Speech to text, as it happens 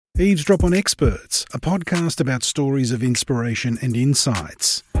Eavesdrop on Experts, a podcast about stories of inspiration and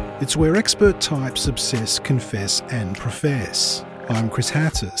insights. It's where expert types obsess, confess and profess. I'm Chris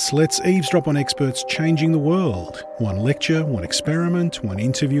Hattis. Let's eavesdrop on experts changing the world. One lecture, one experiment, one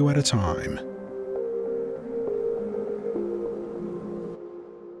interview at a time.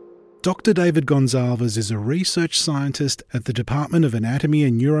 Dr. David Gonzalez is a research scientist at the Department of Anatomy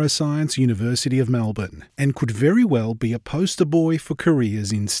and Neuroscience, University of Melbourne, and could very well be a poster boy for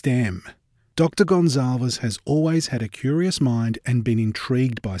careers in STEM. Dr. Gonzalez has always had a curious mind and been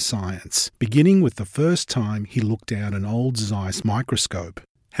intrigued by science, beginning with the first time he looked down an old Zeiss microscope.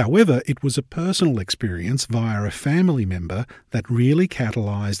 However, it was a personal experience via a family member that really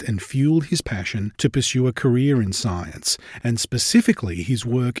catalysed and fueled his passion to pursue a career in science, and specifically his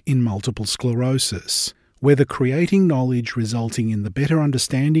work in multiple sclerosis. Whether creating knowledge resulting in the better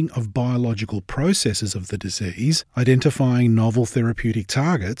understanding of biological processes of the disease, identifying novel therapeutic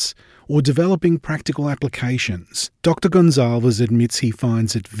targets, or developing practical applications, Dr. Gonzalez admits he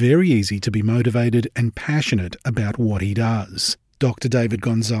finds it very easy to be motivated and passionate about what he does. Dr. David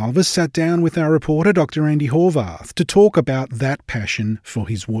Gonzalez sat down with our reporter, Dr. Andy Horvath, to talk about that passion for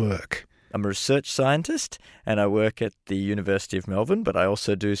his work. I'm a research scientist and I work at the University of Melbourne, but I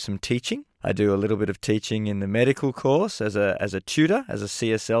also do some teaching. I do a little bit of teaching in the medical course as a tutor, as a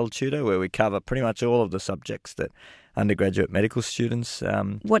CSL tutor, where we cover pretty much all of the subjects that undergraduate medical students.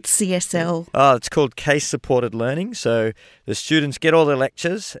 What's CSL? It's called case-supported learning. So the students get all their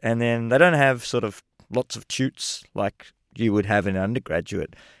lectures and then they don't have sort of lots of tutes like you would have in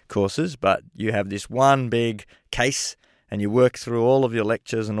undergraduate courses, but you have this one big case and you work through all of your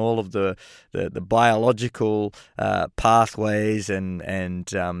lectures and all of the biological pathways and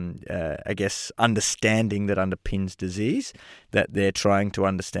I guess understanding that underpins disease that they're trying to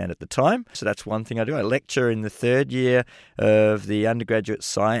understand at the time. So that's one thing I do. I lecture in the third year of the undergraduate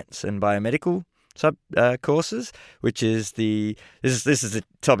science and biomedical courses, which is this is a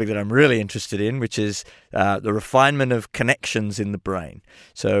topic that I'm really interested in, which is the refinement of connections in the brain.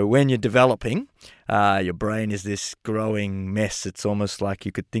 So when you're developing, your brain is this growing mess. It's almost like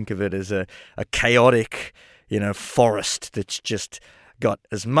you could think of it as a chaotic, forest that's just got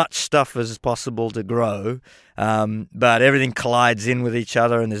as much stuff as possible to grow, but everything collides in with each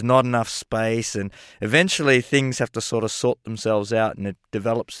other and there's not enough space, and eventually things have to sort of sort themselves out and it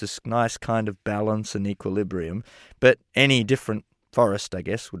develops this nice kind of balance and equilibrium. But any different forest, I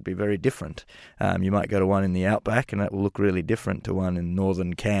guess, would be very different. You might go to one in the outback and that will look really different to one in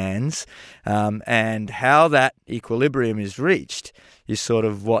northern Cairns. And how that equilibrium is reached is sort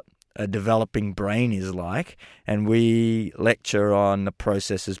of what a developing brain is like, and we lecture on the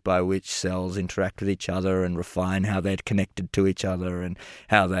processes by which cells interact with each other and refine how they're connected to each other and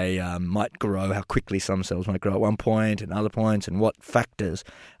how they might grow, how quickly some cells might grow at one point and other points, and what factors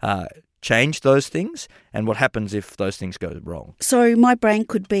change those things and what happens if those things go wrong. So my brain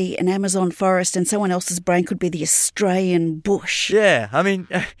could be an Amazon forest and someone else's brain could be the Australian bush. Yeah,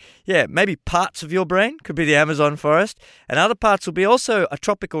 maybe parts of your brain could be the Amazon forest and other parts will be also a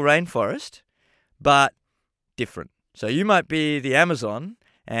tropical rainforest, but different. So you might be the Amazon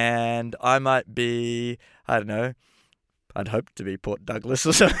and I might be, I don't know, I'd hope to be Port Douglas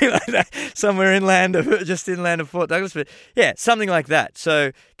or something like that, somewhere inland of Port Douglas. But yeah, something like that.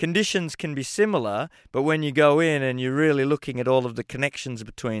 So conditions can be similar, but when you go in and you're really looking at all of the connections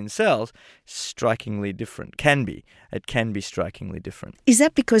between cells, strikingly different. It can be strikingly different. Is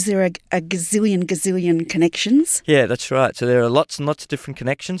that because there are a gazillion connections? Yeah, that's right. So there are lots and lots of different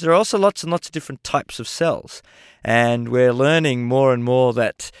connections. There are also lots and lots of different types of cells. And we're learning more and more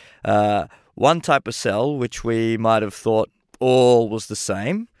that one type of cell, which we might have thought all was the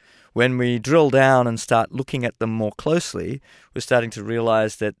same, when we drill down and start looking at them more closely, we're starting to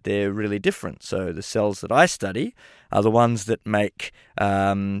realize that they're really different. So the cells that I study are the ones that make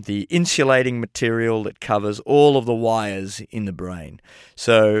the insulating material that covers all of the wires in the brain.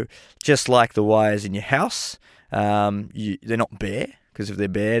 So just like the wires in your house, they're not bare, because if they're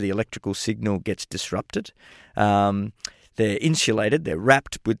bare, the electrical signal gets disrupted. They're insulated, they're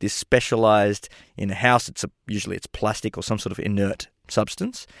wrapped with this specialized, in a house usually it's plastic or some sort of inert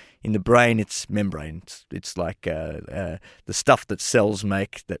substance. In the brain it's membrane. It's like the stuff that cells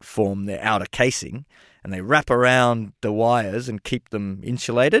make that form their outer casing, and they wrap around the wires and keep them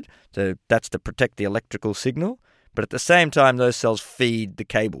insulated. So that's to protect the electrical signal. But at the same time those cells feed the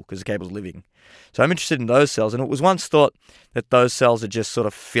cable because the cable's living. So I'm interested in those cells, and it was once thought that those cells are just sort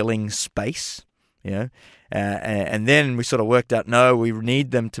of filling space, and then we sort of worked out, no, we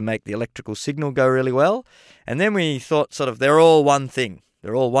need them to make the electrical signal go really well. And then we thought sort of they're all one thing.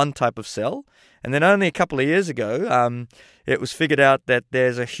 They're all one type of cell. And then only a couple of years ago, it was figured out that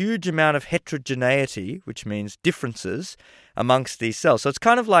there's a huge amount of heterogeneity, which means differences, amongst these cells. So it's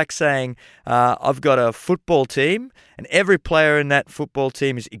kind of like saying, I've got a football team, and every player in that football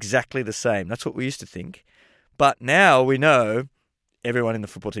team is exactly the same. That's what we used to think. But now we know everyone in the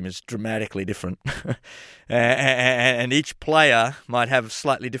football team is dramatically different. And each player might have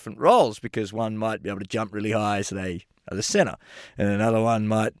slightly different roles, because one might be able to jump really high, so they are the center. And another one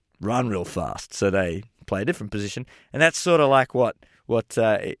might run real fast, so they play a different position. And that's sort of like what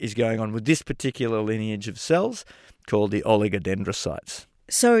is going on with this particular lineage of cells called the oligodendrocytes.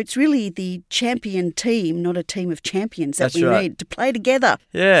 So it's really the champion team, not a team of champions, that we need to play together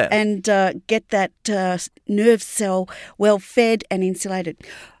and get that nerve cell well fed and insulated.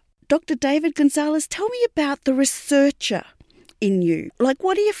 Dr. David Gonzalez, tell me about the researcher in you. Like,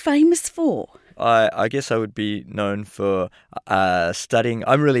 what are you famous for? I guess I would be known for studying.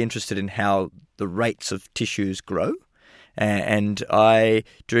 I'm really interested in how the rates of tissues grow. And I,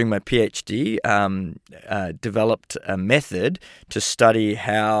 during my PhD, developed a method to study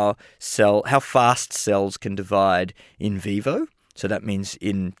how fast cells can divide in vivo. So that means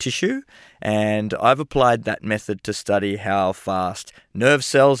in tissue. And I've applied that method to study how fast nerve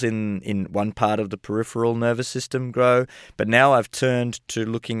cells in one part of the peripheral nervous system grow. But now I've turned to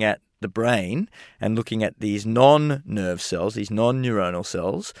looking at the brain and looking at these non-nerve cells, these non-neuronal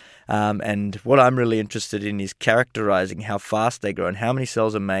cells. And what I'm really interested in is characterizing how fast they grow and how many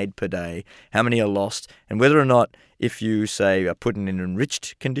cells are made per day, how many are lost, and whether or not, if you, say, are put in an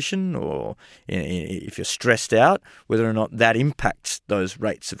enriched condition or if you're stressed out, whether or not that impacts those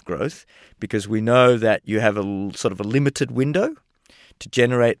rates of growth, because we know that you have a sort of a limited window to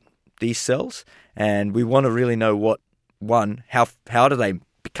generate these cells, and we want to really know how do they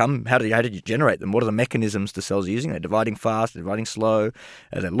become, how did you generate them? What are the mechanisms the cells are using? Are they dividing fast? Are they dividing slow?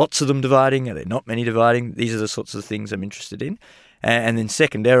 Are there lots of them dividing? Are there not many dividing? These are the sorts of things I'm interested in. And then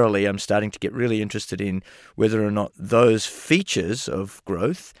secondarily, I'm starting to get really interested in whether or not those features of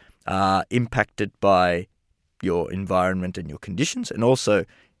growth are impacted by your environment and your conditions, and also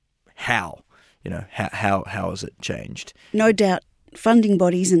how has it changed? No doubt funding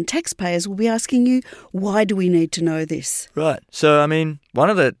bodies and taxpayers will be asking you, why do we need to know this? Right. So, I mean, one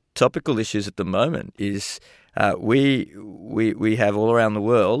of the topical issues at the moment is we have all around the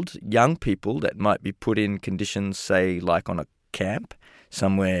world young people that might be put in conditions, say, like on a camp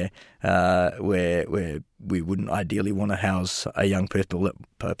somewhere where we wouldn't ideally want to house a young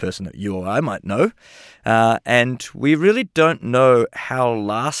person that you or I might know. And we really don't know how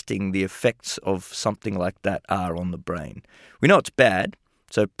lasting the effects of something like that are on the brain. We know it's bad.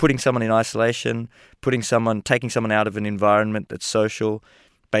 So putting someone in isolation, taking someone out of an environment that's social,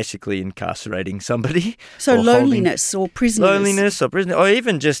 basically incarcerating somebody. So loneliness or prisoners. Or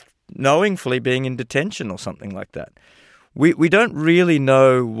even just knowingly being in detention or something like that. We don't really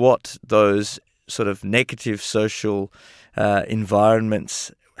know what those sort of negative social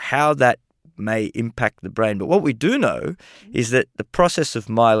environments, how that may impact the brain. But what we do know is that the process of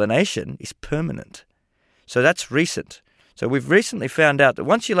myelination is permanent. So that's recent. So we've recently found out that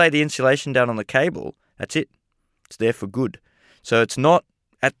once you lay the insulation down on the cable, that's it. It's there for good. So it's not,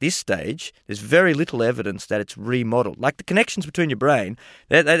 at this stage, there's very little evidence that it's remodeled. Like the connections between your brain,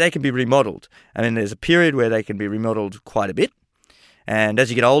 they can be remodeled. I mean, there's a period where they can be remodeled quite a bit. And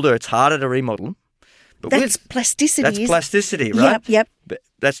as you get older, it's harder to remodel. But that's plasticity. That's plasticity, right? Yep. But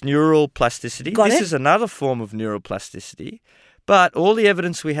that's neural plasticity. Got this it. is another form of neuroplasticity. But all the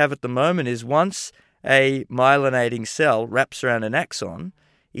evidence we have at the moment is once a myelinating cell wraps around an axon,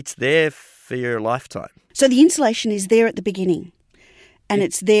 it's there for your lifetime. So the insulation is there at the beginning. And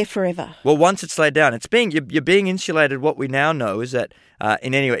it's there forever. Well, once it's laid down, you're being insulated. What we now know is that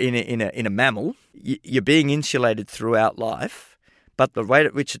in a mammal, you're being insulated throughout life. But the rate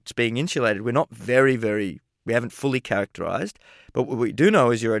at which it's being insulated, we're not we haven't fully characterized. But what we do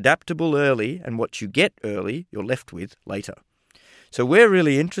know is you're adaptable early, and what you get early, you're left with later. So we're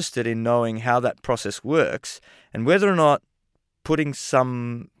really interested in knowing how that process works, and whether or not putting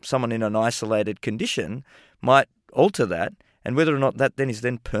someone in an isolated condition might alter that. And whether or not that then is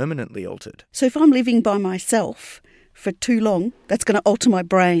then permanently altered. So if I'm living by myself for too long, that's going to alter my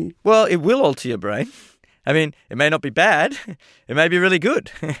brain. Well, it will alter your brain. I mean, it may not be bad. It may be really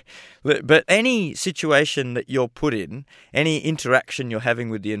good. But any situation that you're put in, any interaction you're having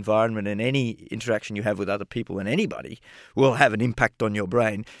with the environment and any interaction you have with other people and anybody will have an impact on your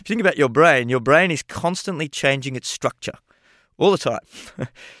brain. If you think about your brain is constantly changing its structure. All the time.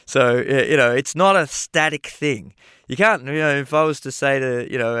 So, it's not a static thing. You can't, if I was to say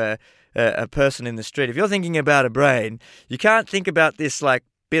to, a person in the street, if you're thinking about a brain, you can't think about this like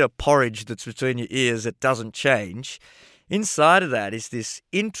bit of porridge that's between your ears that doesn't change. Inside of that is this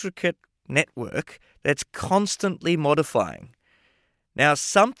intricate network that's constantly modifying. Now,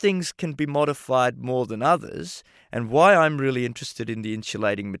 some things can be modified more than others, and why I'm really interested in the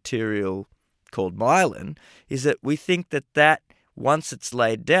insulating material called myelin is that we think that once it's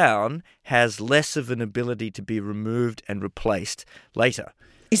laid down, has less of an ability to be removed and replaced later.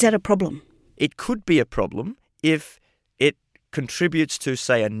 Is that a problem? It could be a problem if it contributes to,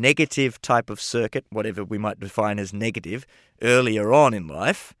 say, a negative type of circuit, whatever we might define as negative, earlier on in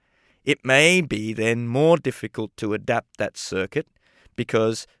life. It may be then more difficult to adapt that circuit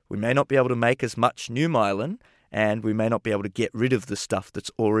because we may not be able to make as much new myelin and we may not be able to get rid of the stuff that's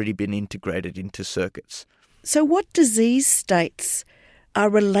already been integrated into circuits. So what disease states are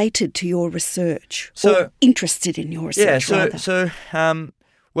related to your research or interested in your research?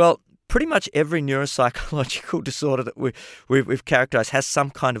 Well, pretty much every neuropsychological disorder that we've characterised has some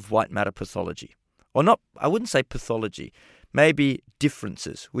kind of white matter pathology. Or not, I wouldn't say pathology, maybe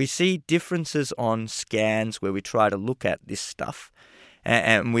differences. We see differences on scans where we try to look at this stuff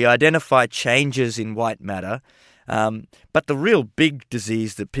and we identify changes in white matter. But the real big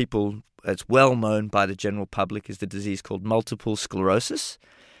disease that it's well known by the general public is the disease called multiple sclerosis.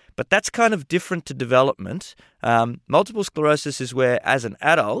 But that's kind of different to development. Multiple sclerosis is where, as an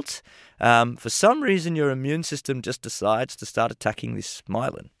adult, for some reason your immune system just decides to start attacking this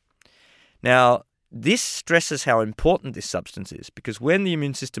myelin. Now, this stresses how important this substance is because when the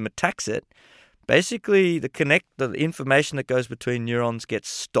immune system attacks it, basically the information that goes between neurons gets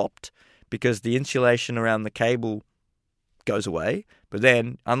stopped because the insulation around the cable goes away. But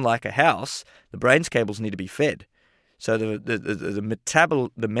then, unlike a house, the brain's cables need to be fed. So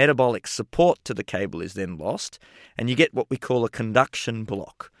the metabolic support to the cable is then lost, and you get what we call a conduction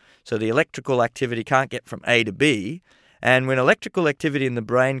block. So the electrical activity can't get from A to B, and when electrical activity in the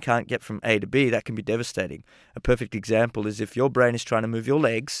brain can't get from A to B, that can be devastating. A perfect example is if your brain is trying to move your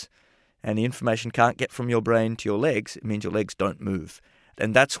legs, and the information can't get from your brain to your legs, it means your legs don't move.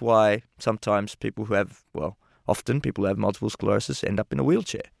 And that's why sometimes often people who have multiple sclerosis end up in a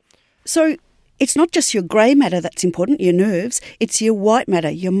wheelchair. So it's not just your grey matter that's important, your nerves, it's your white matter,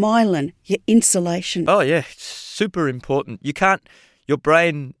 your myelin, your insulation. Oh, yeah, it's super important. Your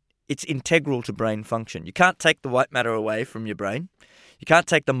brain, it's integral to brain function. You can't take the white matter away from your brain. You can't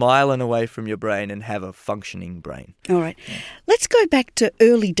take the myelin away from your brain and have a functioning brain. All right. Let's go back to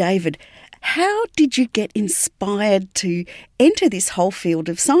early David. How did you get inspired to enter this whole field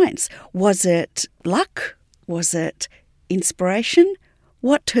of science? Was it luck? Was it inspiration?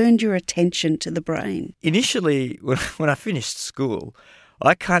 What turned your attention to the brain? Initially, when I finished school,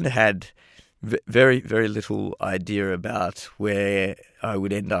 I kind of had very, very little idea about where I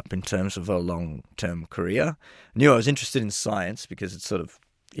would end up in terms of a long-term career. I knew I was interested in science because it sort of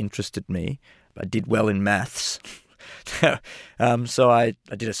interested me. I did well in maths. So I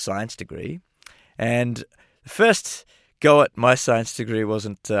did a science degree. And the first go at my science degree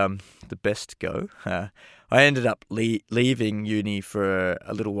wasn't the best go. I ended up leaving uni for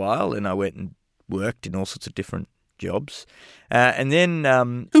a little while, and I went and worked in all sorts of different jobs. And then...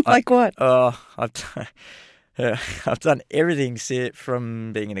 what? I've done everything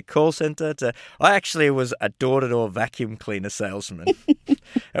from being in a call centre to... I actually was a door-to-door vacuum cleaner salesman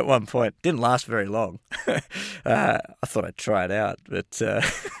at one point. Didn't last very long. I thought I'd try it out, but I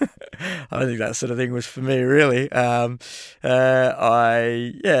don't think that sort of thing was for me, really. I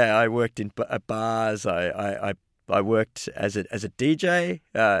worked in bars. I worked as a DJ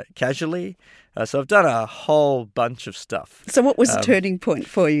casually. So I've done a whole bunch of stuff. So what was the turning point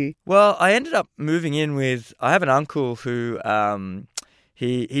for you? Well, I ended up moving in with... I have an uncle who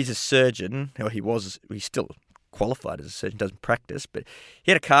he's a surgeon. Or he's still qualified as a surgeon, doesn't practice. But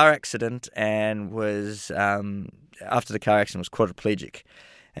he had a car accident and was, after the car accident, was quadriplegic.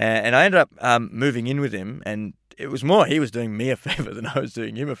 And I ended up moving in with him, and it was more he was doing me a favour than I was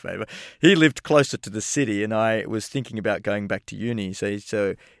doing him a favour. He lived closer to the city, and I was thinking about going back to uni. So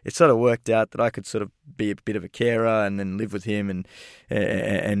it sort of worked out that I could sort of be a bit of a carer and then live with him and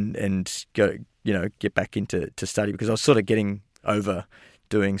go, get back into study, because I was sort of getting over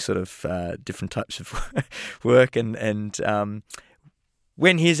doing sort of different types of work and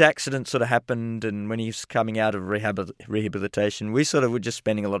when his accident sort of happened and when he was coming out of rehabilitation, we sort of were just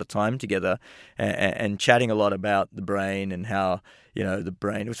spending a lot of time together and chatting a lot about the brain and how, the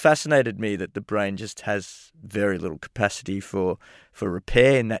brain... It was fascinated me that the brain just has very little capacity for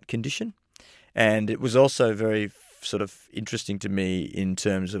repair in that condition. And it was also very sort of interesting to me in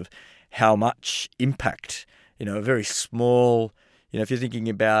terms of how much impact, a very small... if you're thinking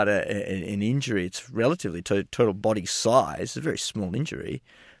about an injury, it's relatively total body size. It's a very small injury,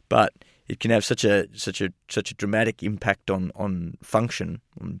 but it can have such a dramatic impact on function,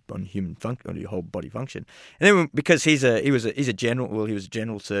 on human function, on your whole body function. And then because he was a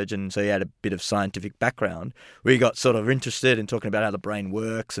general surgeon, so he had a bit of scientific background. We got sort of interested in talking about how the brain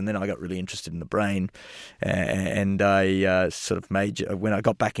works, and then I got really interested in the brain, and I sort of when I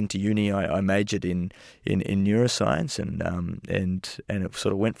got back into uni, I majored in neuroscience, and it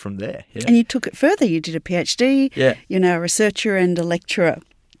sort of went from there. Yeah. And you took it further. You did a PhD. Yeah. You're now a researcher and a lecturer.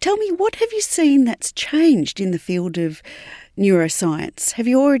 Tell me, what have you seen that's changed in the field of neuroscience? Have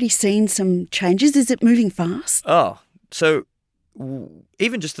you already seen some changes? Is it moving fast? Oh, so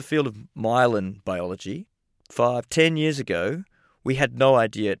even just the field of myelin biology, 5-10 years ago, we had no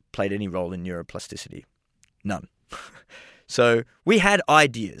idea it played any role in neuroplasticity. None. So we had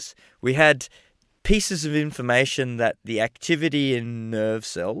ideas. We had pieces of information that the activity in nerve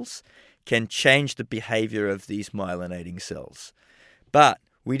cells can change the behavior of these myelinating cells. But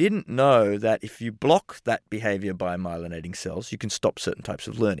we didn't know that if you block that behavior by myelinating cells, you can stop certain types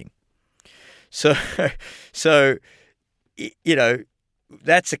of learning. So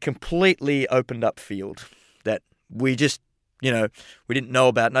that's a completely opened up field that we just, we didn't know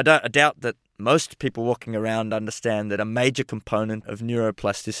about. And I doubt that most people walking around understand that a major component of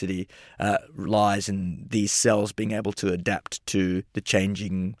neuroplasticity lies in these cells being able to adapt to the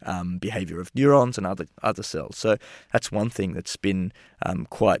changing behavior of neurons and other cells. So that's one thing that's been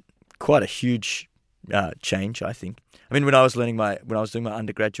quite a huge change, I think. I mean, when I was doing my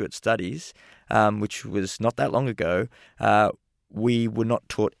undergraduate studies, which was not that long ago, we were not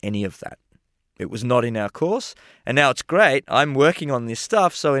taught any of that. It was not in our course, and now it's great. I'm working on this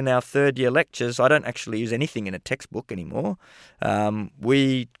stuff, so in our third-year lectures, I don't actually use anything in a textbook anymore.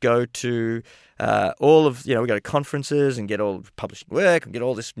 We go to we go to conferences and get all publishing work and get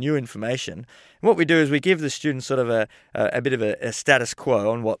all this new information. And what we do is we give the students sort of a bit of a status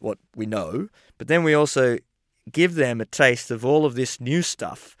quo on what we know, but then we also give them a taste of all of this new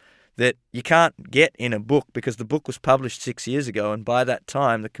stuff that you can't get in a book because the book was published 6 years ago, and by that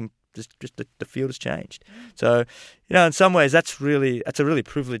time the field has changed. So, in some ways, that's a really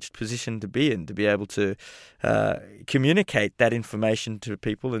privileged position to be in, to be able to communicate that information to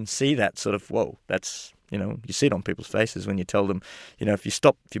people and see that sort of, whoa, that's, you see it on people's faces when you tell them, if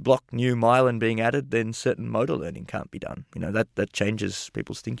you block new myelin being added, then certain motor learning can't be done. That changes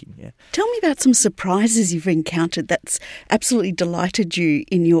people's thinking. Yeah. Tell me about some surprises you've encountered that's absolutely delighted you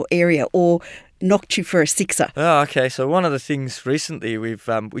in your area or knocked you for a sixer. Oh, okay. So one of the things recently we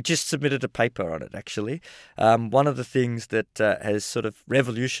just submitted a paper on it, actually. One of the things that has sort of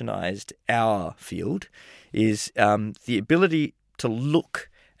revolutionised our field is the ability to look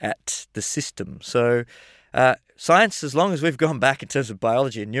at the system. So science, as long as we've gone back in terms of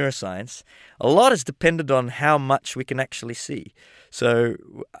biology and neuroscience, a lot is dependent on how much we can actually see. So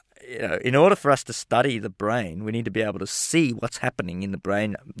in order for us to study the brain, we need to be able to see what's happening in the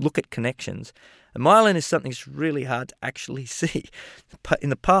brain, look at connections. And myelin is something that's really hard to actually see. In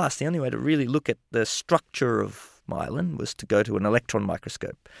the past, the only way to really look at the structure of myelin was to go to an electron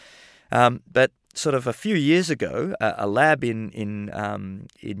microscope. But sort of a few years ago, a lab in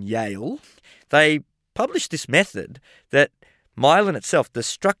Yale, they published this method that myelin itself, the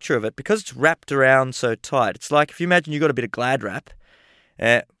structure of it, because it's wrapped around so tight, it's like if you imagine you've got a bit of Glad wrap,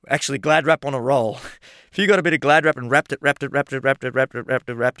 actually Glad wrap on a roll. If you got a bit of Glad wrap and wrapped it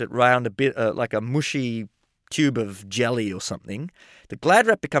around a bit like a mushy tube of jelly or something, the Glad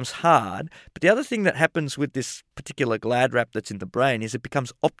wrap becomes hard. But the other thing that happens with this particular Glad wrap that's in the brain is it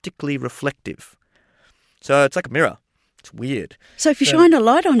becomes optically reflective. So it's like a mirror. It's weird. So if you shine a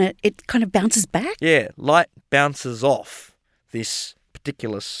light on it, it kind of bounces back? Yeah, light bounces off this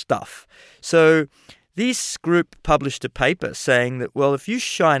particular stuff. So this group published a paper saying that, well, if you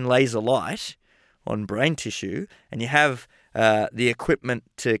shine laser light on brain tissue and you have the equipment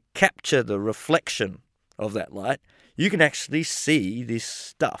to capture the reflection of that light, you can actually see this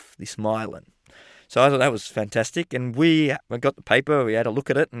stuff, this myelin. So I thought that was fantastic. And we got the paper, we had a look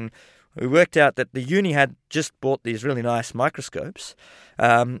at it, and we worked out that the uni had just bought these really nice microscopes,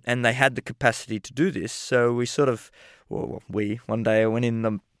 and they had the capacity to do this. So we one day I went in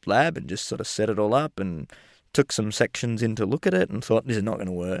the lab and just sort of set it all up and took some sections in to look at it and thought, this is not going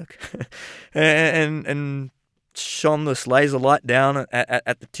to work. and shone this laser light down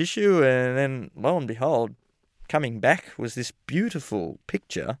at the tissue, and then lo and behold, coming back was this beautiful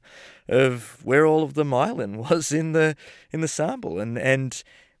picture of where all of the myelin was in the sample. And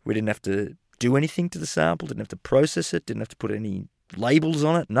we didn't have to do anything to the sample, didn't have to process it, didn't have to put any labels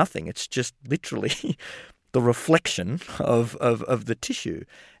on it, nothing. It's just literally the reflection of the tissue.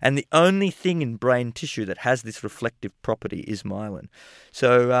 And the only thing in brain tissue that has this reflective property is myelin.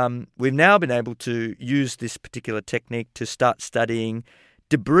 So we've now been able to use this particular technique to start studying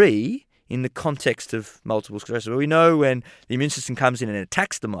debris in the context of multiple sclerosis. We know when the immune system comes in and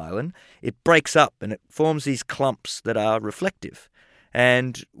attacks the myelin, it breaks up and it forms these clumps that are reflective.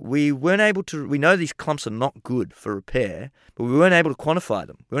 And we know these clumps are not good for repair, but we weren't able to quantify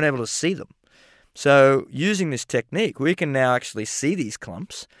them. We weren't able to see them. So using this technique, we can now actually see these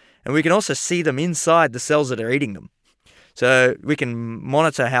clumps, and we can also see them inside the cells that are eating them. So we can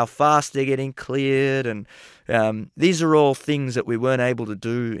monitor how fast they're getting cleared, and these are all things that we weren't able to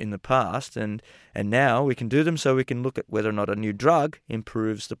do in the past, and now we can do them, so we can look at whether or not a new drug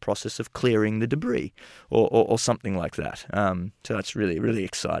improves the process of clearing the debris or something like that. So that's really, really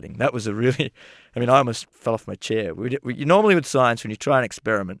exciting. That was I almost fell off my chair. You normally with science, when you try an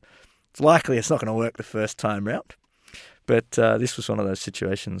experiment, it's likely it's not going to work the first time round. But this was one of those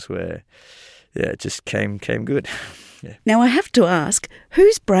situations where, it just came good. Yeah. Now, I have to ask,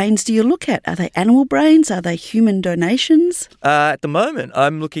 whose brains do you look at? Are they animal brains? Are they human donations? At the moment,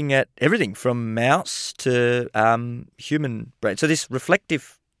 I'm looking at everything from mouse to human brains. So this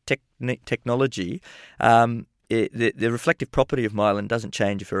reflective technology, the reflective property of myelin doesn't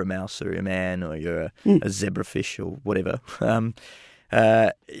change if you're a mouse or you're a man or you're a zebrafish or whatever.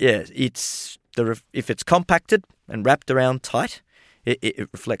 If it's compacted and wrapped around tight, it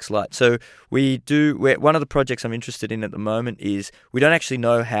reflects light. So one of the projects I'm interested in at the moment is we don't actually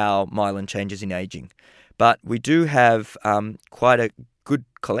know how myelin changes in aging, but we do have quite a good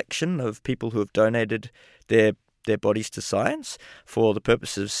collection of people who have donated their bodies to science for the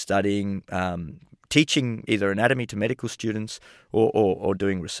purpose of studying teaching either anatomy to medical students or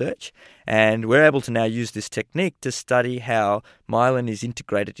doing research. And we're able to now use this technique to study how myelin is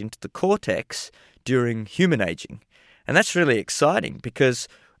integrated into the cortex during human aging. And that's really exciting because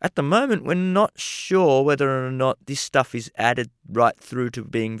at the moment we're not sure whether or not this stuff is added right through to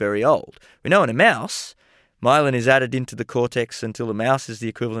being very old. We know in a mouse, myelin is added into the cortex until the mouse is the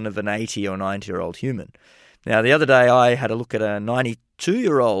equivalent of an 80 or 90-year-old human. Now, the other day I had a look at a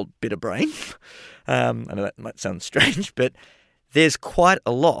 92-year-old bit of brain. I know that might sound strange, but there's quite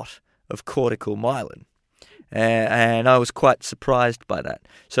a lot of cortical myelin. And I was quite surprised by that.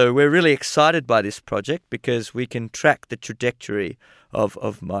 So we're really excited by this project because we can track the trajectory of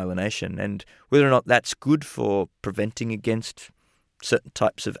myelination and whether or not that's good for preventing against certain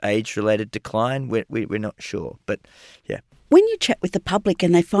types of age-related decline, we're not sure. But, yeah. When you chat with the public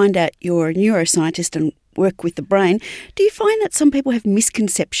and they find out you're a neuroscientist and work with the brain, do you find that some people have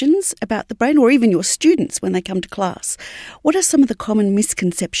misconceptions about the brain, or even your students when they come to class? What are some of the common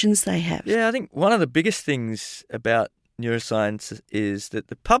misconceptions they have? Yeah, I think one of the biggest things about neuroscience is that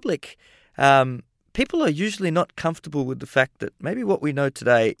the public, people are usually not comfortable with the fact that maybe what we know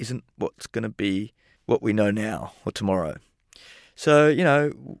today isn't what's going to be what we know now or tomorrow. So,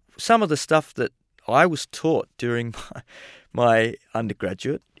 some of the stuff that I was taught during my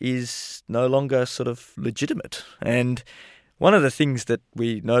undergraduate is no longer sort of legitimate. And one of the things that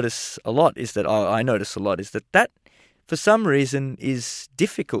we notice a lot is that I notice a lot is that for some reason is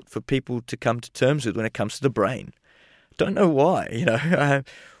difficult for people to come to terms with when it comes to the brain. Don't know why,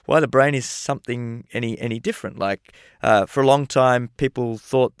 why the brain is something any different. Like for a long time, people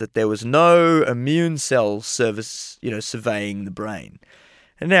thought that there was no immune cell service, surveying the brain.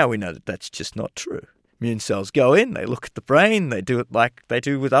 And now we know that that's just not true. Immune cells go in, they look at the brain, they do it like they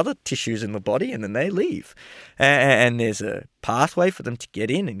do with other tissues in the body, and then they leave. And there's a pathway for them to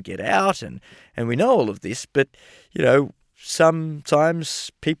get in and get out, and we know all of this. But, sometimes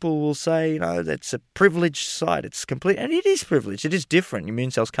people will say, that's a privileged site. It's complete, and it is privileged. It is different.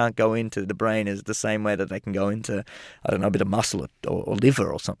 Immune cells can't go into the brain as the same way that they can go into, a bit of muscle or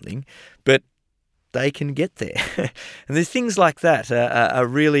liver or something. But they can get there. And there's things like that are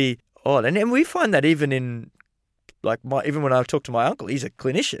really odd. And we find that even in, even when I talk to my uncle, he's a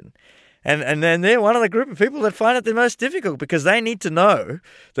clinician. And then they're one of the group of people that find it the most difficult because they need to know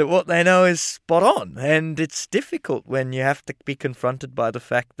that what they know is spot on. And it's difficult when you have to be confronted by the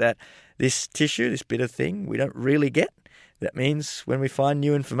fact that this tissue, this bit of thing, we don't really get. That means when we find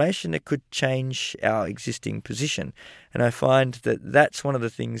new information, it could change our existing position. And I find that that's one of the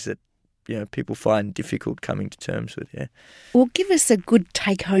things that people find difficult coming to terms with, yeah. Well, give us a good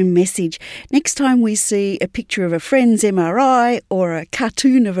take-home message. Next time we see a picture of a friend's MRI or a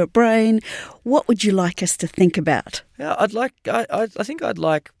cartoon of a brain, what would you like us to think about? Yeah, I think I'd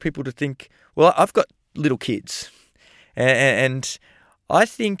like people to think, well, I've got little kids, and I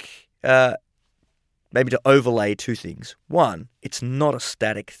think maybe to overlay two things. One, it's not a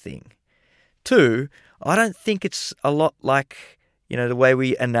static thing. Two, I don't think it's a lot like, the way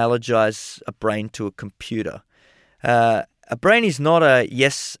we analogize a brain to a computer. A brain is not a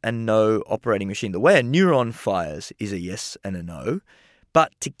yes and no operating machine. The way a neuron fires is a yes and a no.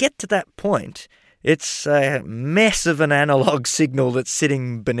 But to get to that point, it's a mess of an analog signal that's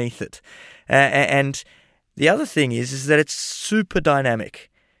sitting beneath it. And the other thing is that it's super dynamic.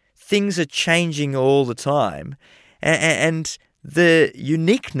 Things are changing all the time. And the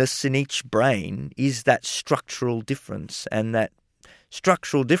uniqueness in each brain is that structural difference. And that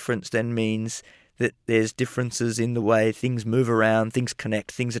structural difference then means that there's differences in the way things move around, things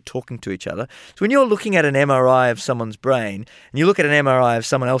connect, things are talking to each other. So when you're looking at an MRI of someone's brain and you look at an MRI of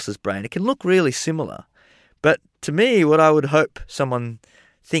someone else's brain, it can look really similar. But to me, what I would hope someone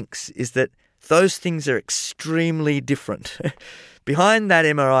thinks is that those things are extremely different. Behind that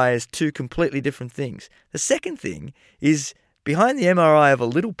MRI is two completely different things. The second thing is behind the MRI of a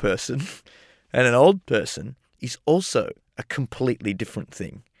little person and an old person is also a completely different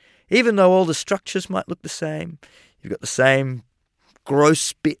thing. Even though all the structures might look the same, you've got the same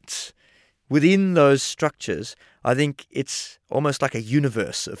gross bits. Within those structures, I think it's almost like a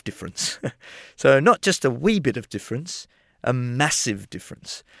universe of difference. So not just a wee bit of difference, a massive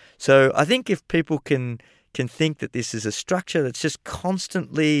difference. So I think if people can think that this is a structure that's just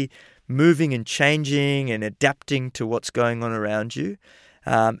constantly moving and changing and adapting to what's going on around you,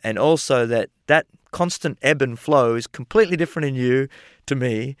 and also that constant ebb and flow is completely different in you to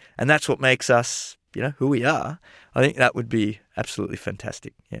me, and that's what makes us, who we are. I think that would be absolutely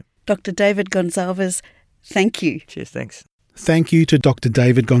fantastic. Yeah. Dr. David Gonzalez, thank you. Cheers, thanks. Thank you to Dr.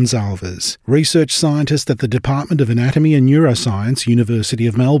 David Gonzalez, research scientist at the Department of Anatomy and Neuroscience, University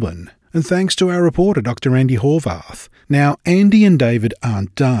of Melbourne. And thanks to our reporter, Dr. Andy Horvath. Now, Andy and David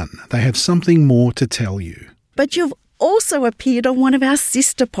aren't done. They have something more to tell you. But you've also appeared on one of our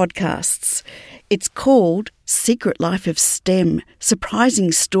sister podcasts. It's called Secret Life of STEM,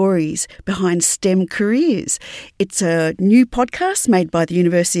 Surprising Stories Behind STEM Careers. It's a new podcast made by the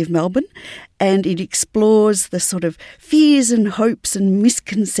University of Melbourne, and it explores the sort of fears and hopes and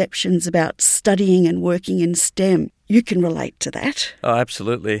misconceptions about studying and working in STEM. You can relate to that. Oh,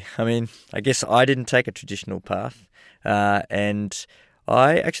 absolutely. I mean, I guess I didn't take a traditional path, and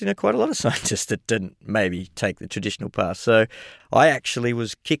I actually know quite a lot of scientists that didn't maybe take the traditional path. So I actually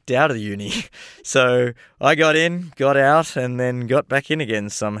was kicked out of the uni. So I got in, got out, and then got back in again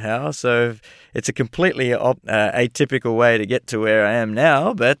somehow. So it's a completely atypical way to get to where I am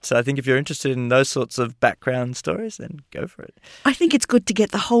now. But I think if you're interested in those sorts of background stories, then go for it. I think it's good to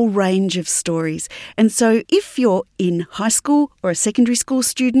get the whole range of stories. And so if you're in high school or a secondary school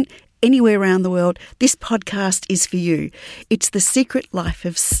student, anywhere around the world, this podcast is for you. It's The Secret Life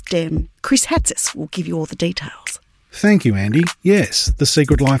of STEM. Chris Hatzis will give you all the details. Thank you, Andy. Yes, The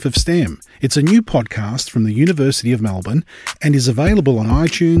Secret Life of STEM. It's a new podcast from the University of Melbourne and is available on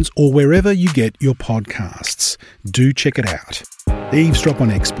iTunes or wherever you get your podcasts. Do check it out. Eavesdrop on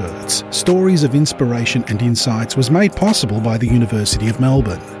Experts, Stories of Inspiration and Insights was made possible by the University of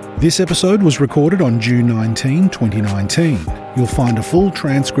Melbourne. This episode was recorded on June 19, 2019. You'll find a full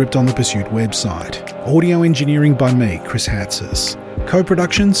transcript on the Pursuit website. Audio engineering by me, Chris Hatzis.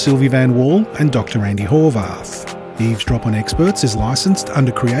 Co-production, Sylvie Van Wall and Dr. Andy Horvath. Eavesdrop on Experts is licensed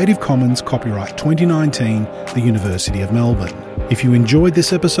under Creative Commons Copyright 2019, the University of Melbourne. If you enjoyed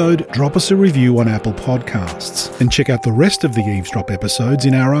this episode, drop us a review on Apple Podcasts and check out the rest of the Eavesdrop episodes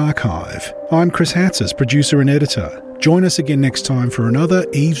in our archive. I'm Chris Hatzis, producer and editor. Join us again next time for another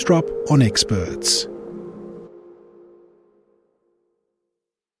Eavesdrop on Experts.